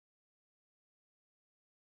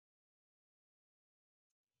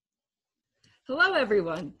Hello,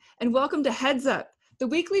 everyone, and welcome to Heads Up, the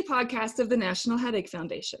weekly podcast of the National Headache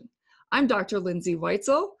Foundation. I'm Dr. Lindsay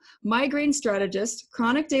Weitzel, migraine strategist,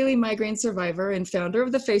 chronic daily migraine survivor, and founder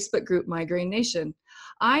of the Facebook group Migraine Nation.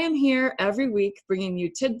 I am here every week bringing you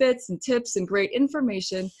tidbits and tips and great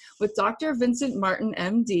information with Dr. Vincent Martin,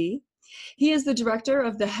 MD. He is the director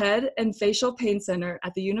of the Head and Facial Pain Center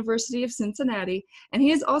at the University of Cincinnati, and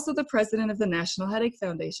he is also the president of the National Headache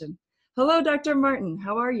Foundation. Hello, Dr. Martin.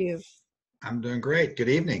 How are you? I'm doing great. Good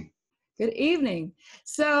evening. Good evening.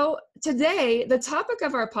 So today, the topic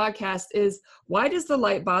of our podcast is, why does the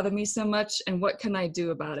light bother me so much and what can I do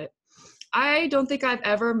about it? I don't think I've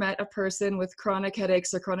ever met a person with chronic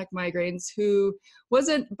headaches or chronic migraines who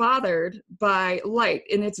wasn't bothered by light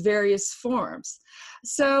in its various forms.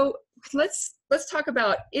 So let's talk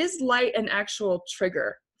about, is light an actual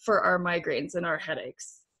trigger for our migraines and our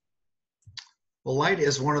headaches? Well, light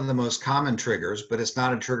is one of the most common triggers, but it's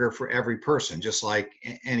not a trigger for every person, just like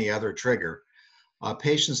any other trigger.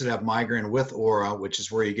 Patients that have migraine with aura, which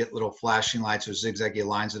is where you get little flashing lights or zigzaggy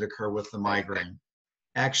lines that occur with the migraine,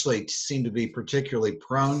 actually seem to be particularly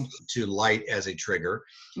prone to light as a trigger.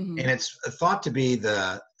 Mm-hmm. And it's thought to be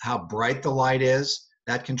how bright the light is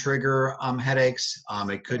that can trigger headaches.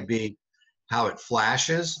 It could be how it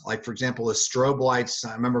flashes. Like, for example, the strobe lights.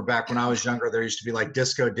 I remember back when I was younger, there used to be like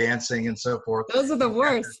disco dancing and so forth. Those are the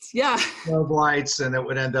worst. Yeah. Strobe lights, and it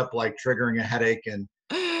would end up like triggering a headache and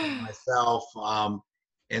myself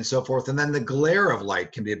and so forth. And then the glare of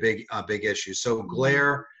light can be a big issue. So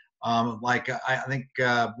glare, like I think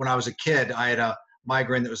when I was a kid, I had a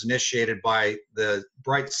migraine that was initiated by the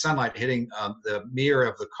bright sunlight hitting the mirror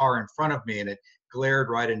of the car in front of me, and it glared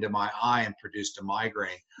right into my eye and produced a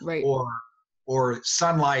migraine. Right. Or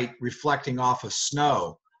sunlight reflecting off of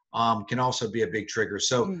snow can also be a big trigger.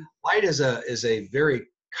 So light is a very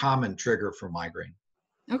common trigger for migraine.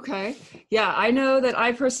 Okay. Yeah, I know that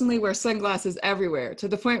I personally wear sunglasses everywhere to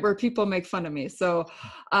the point where people make fun of me. So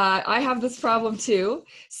I have this problem too.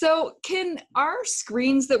 So can our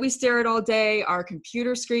screens that we stare at all day, our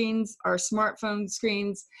computer screens, our smartphone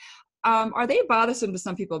screens, are they bothersome to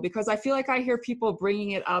some people? Because I feel like I hear people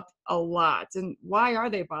bringing it up a lot. And why are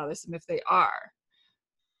they bothersome if they are?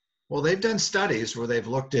 Well, they've done studies where they've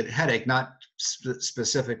looked at headache, not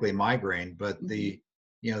specifically migraine, but the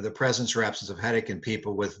presence or absence of headache in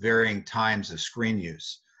people with varying times of screen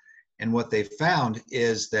use. And what they found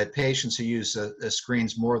is that patients who use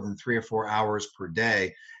screens more than 3 or 4 hours per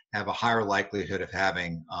day have a higher likelihood of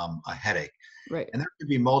having a headache. Right. And there could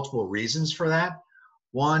be multiple reasons for that.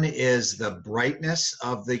 One is the brightness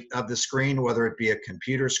of the screen, whether it be a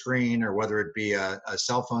computer screen or whether it be a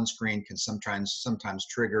cell phone screen, can sometimes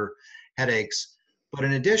trigger headaches. But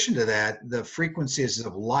in addition to that, the frequencies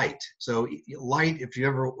of light. So light, if you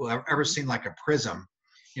ever seen like a prism,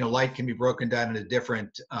 light can be broken down into different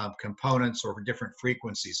components or different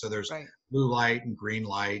frequencies. So there's blue light and green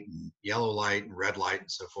light and yellow light and red light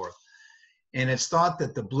and so forth. And it's thought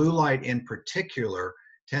that the blue light in particular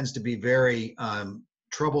tends to be very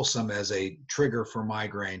troublesome as a trigger for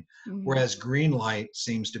migraine, whereas green light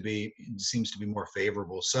seems to be more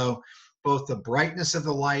favorable. So both the brightness of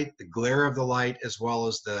the light, the glare of the light, as well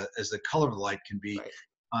as the color of the light can be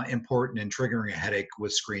important in triggering a headache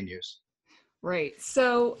with screen use. Right.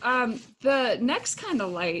 So the next kind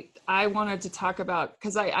of light I wanted to talk about,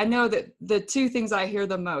 because I know that the two things I hear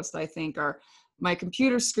the most, I think, are my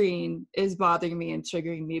computer screen is bothering me and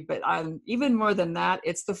triggering me, but even more than that,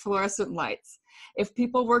 it's the fluorescent lights. If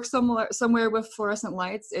people work somewhere with fluorescent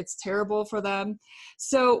lights, it's terrible for them.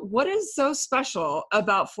 So what is so special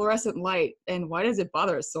about fluorescent light, and why does it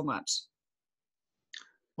bother us so much?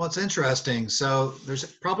 Well, it's interesting. So there's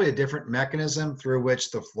probably a different mechanism through which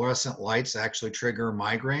the fluorescent lights actually trigger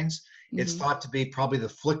migraines. It's thought to be probably the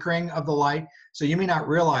flickering of the light. So you may not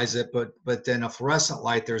realize it, but then a fluorescent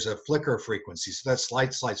light, there's a flicker frequency. So that's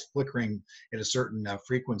lights flickering at a certain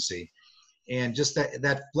frequency. And just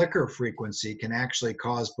that flicker frequency can actually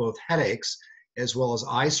cause both headaches as well as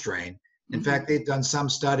eye strain. In fact, they've done some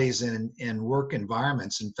studies in work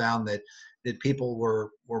environments and found that people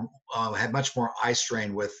had much more eye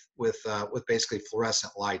strain with basically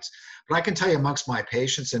fluorescent lights. But I can tell you, amongst my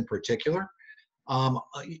patients in particular,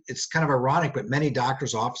 it's kind of ironic, but many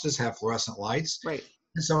doctors' offices have fluorescent lights. Right.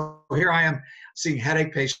 And so here I am seeing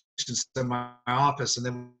headache patients in my office, and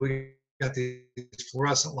then we got these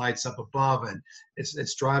fluorescent lights up above, and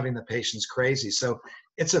it's driving the patients crazy. So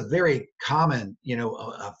it's a very common,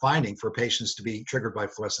 finding for patients to be triggered by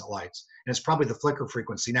fluorescent lights, and it's probably the flicker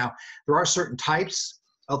frequency. Now, there are certain types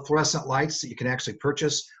fluorescent lights that you can actually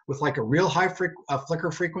purchase with like a real high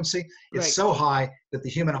flicker frequency. It's Right. so high that the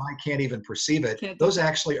human eye can't even perceive it. Can't Those detect.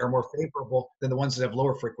 actually are more favorable than the ones that have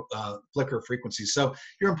lower flicker frequencies. So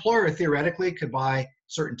your employer theoretically could buy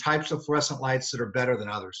certain types of fluorescent lights that are better than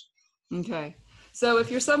others. Okay. So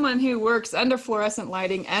if you're someone who works under fluorescent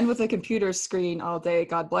lighting and with a computer screen all day,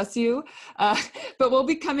 God bless you. Uh, but we'll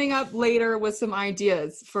be coming up later with some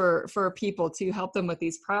ideas for people to help them with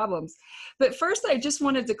these problems. But first, I just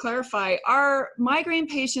wanted to clarify, are migraine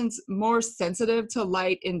patients more sensitive to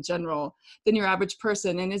light in general than your average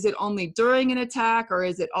person? And is it only during an attack or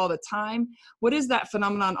is it all the time? What is that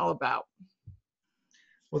phenomenon all about?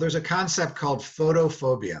 Well, there's a concept called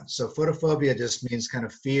photophobia. So photophobia just means kind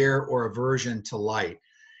of fear or aversion to light.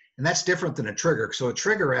 And that's different than a trigger. So a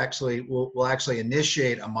trigger actually will actually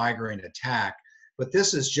initiate a migraine attack, but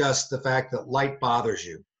this is just the fact that light bothers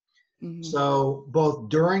you. Mm-hmm. So both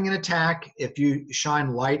during an attack, if you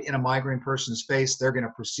shine light in a migraine person's face, they're going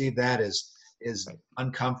to perceive that as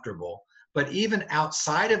uncomfortable. But even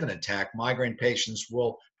outside of an attack, migraine patients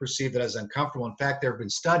will perceive that as uncomfortable. In fact, there have been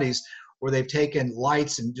studies where they've taken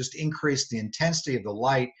lights and just increased the intensity of the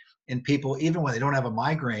light in people, even when they don't have a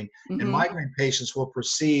migraine. And Mm-hmm. migraine patients will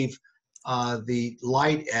perceive the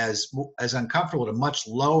light as uncomfortable at a much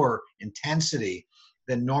lower intensity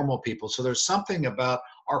than normal people. So there's something about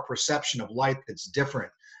our perception of light that's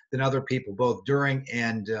different than other people, both during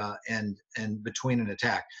and between an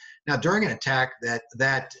attack. Now, during an attack,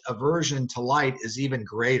 that aversion to light is even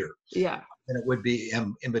greater Yeah. than it would be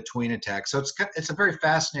in between attacks. So it's a very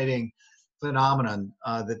fascinating phenomenon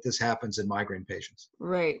that this happens in migraine patients.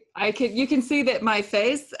 Right. You can see that my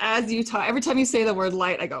face as you talk, every time you say the word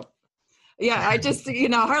light, I go, yeah, I just, I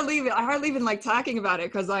hardly even like talking about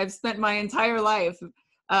it because I've spent my entire life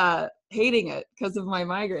hating it because of my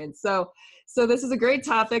migraines. So this is a great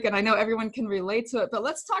topic and I know everyone can relate to it, but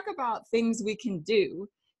let's talk about things we can do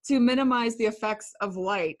to minimize the effects of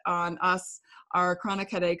light on us, our chronic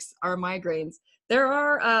headaches, our migraines. There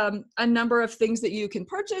are a number of things that you can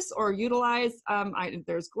purchase or utilize.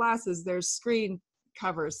 There's glasses, there's screen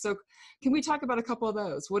covers. So can we talk about a couple of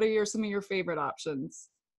those? What are some of your favorite options?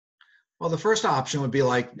 Well, the first option would be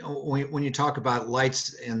like when you talk about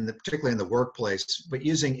lights, particularly in the workplace, but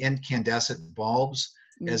using incandescent bulbs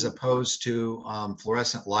as opposed to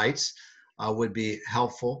fluorescent lights would be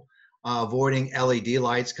helpful. Avoiding LED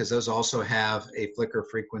lights because those also have a flicker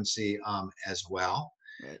frequency as well.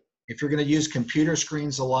 Right. If you're going to use computer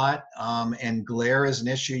screens a lot and glare is an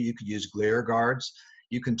issue, you could use glare guards.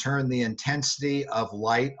 You can turn the intensity of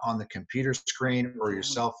light on the computer screen or your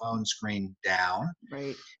cell phone screen down.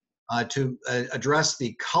 Right. To address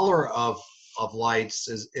the color of lights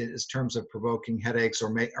as terms of provoking headaches or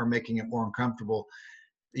making it more uncomfortable,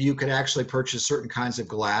 you could actually purchase certain kinds of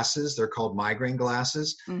glasses. They're called migraine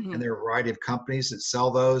glasses, and there are a variety of companies that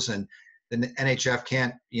sell those. And the NHF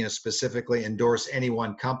can't, specifically endorse any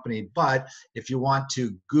one company. But if you want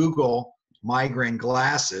to Google migraine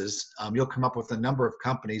glasses, you'll come up with a number of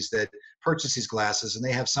companies that purchase these glasses, and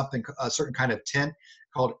they have a certain kind of tint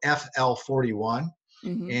called FL41.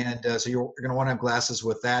 And so you're going to want to have glasses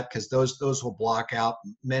with that because those will block out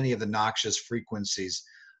many of the noxious frequencies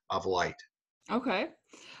of light. Okay.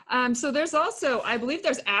 So there's also, I believe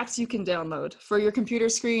there's apps you can download for your computer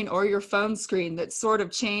screen or your phone screen that sort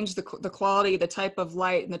of change the quality, the type of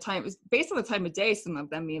light and the time, based on the time of day, some of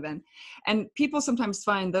them even. And people sometimes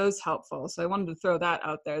find those helpful. So I wanted to throw that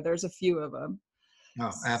out there. There's a few of them.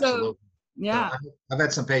 Oh, absolutely. Yeah. So I've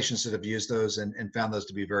had some patients that have used those and found those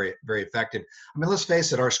to be very, very effective. I mean, let's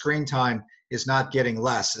face it, our screen time is not getting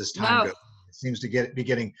less as time goes. It seems to be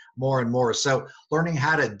getting more and more. So learning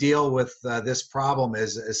how to deal with this problem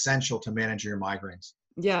is essential to managing your migraines.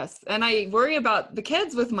 Yes. And I worry about the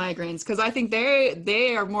kids with migraines because I think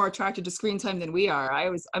they are more attracted to screen time than we are.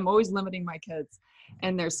 I'm always limiting my kids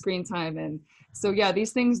and their screen time. And so, yeah,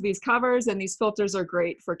 these covers and these filters are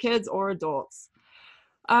great for kids or adults.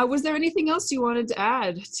 Was there anything else you wanted to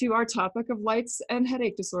add to our topic of lights and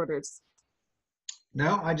headache disorders?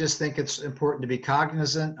 No, I just think it's important to be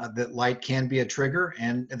cognizant that light can be a trigger,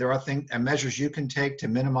 and there are things and measures you can take to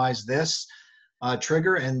minimize this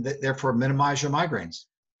trigger and therefore minimize your migraines.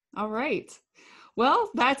 All right. Well,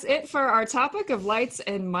 that's it for our topic of lights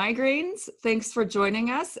and migraines. Thanks for joining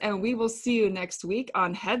us, and we will see you next week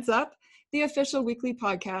on Heads Up, the official weekly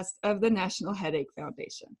podcast of the National Headache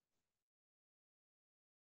Foundation.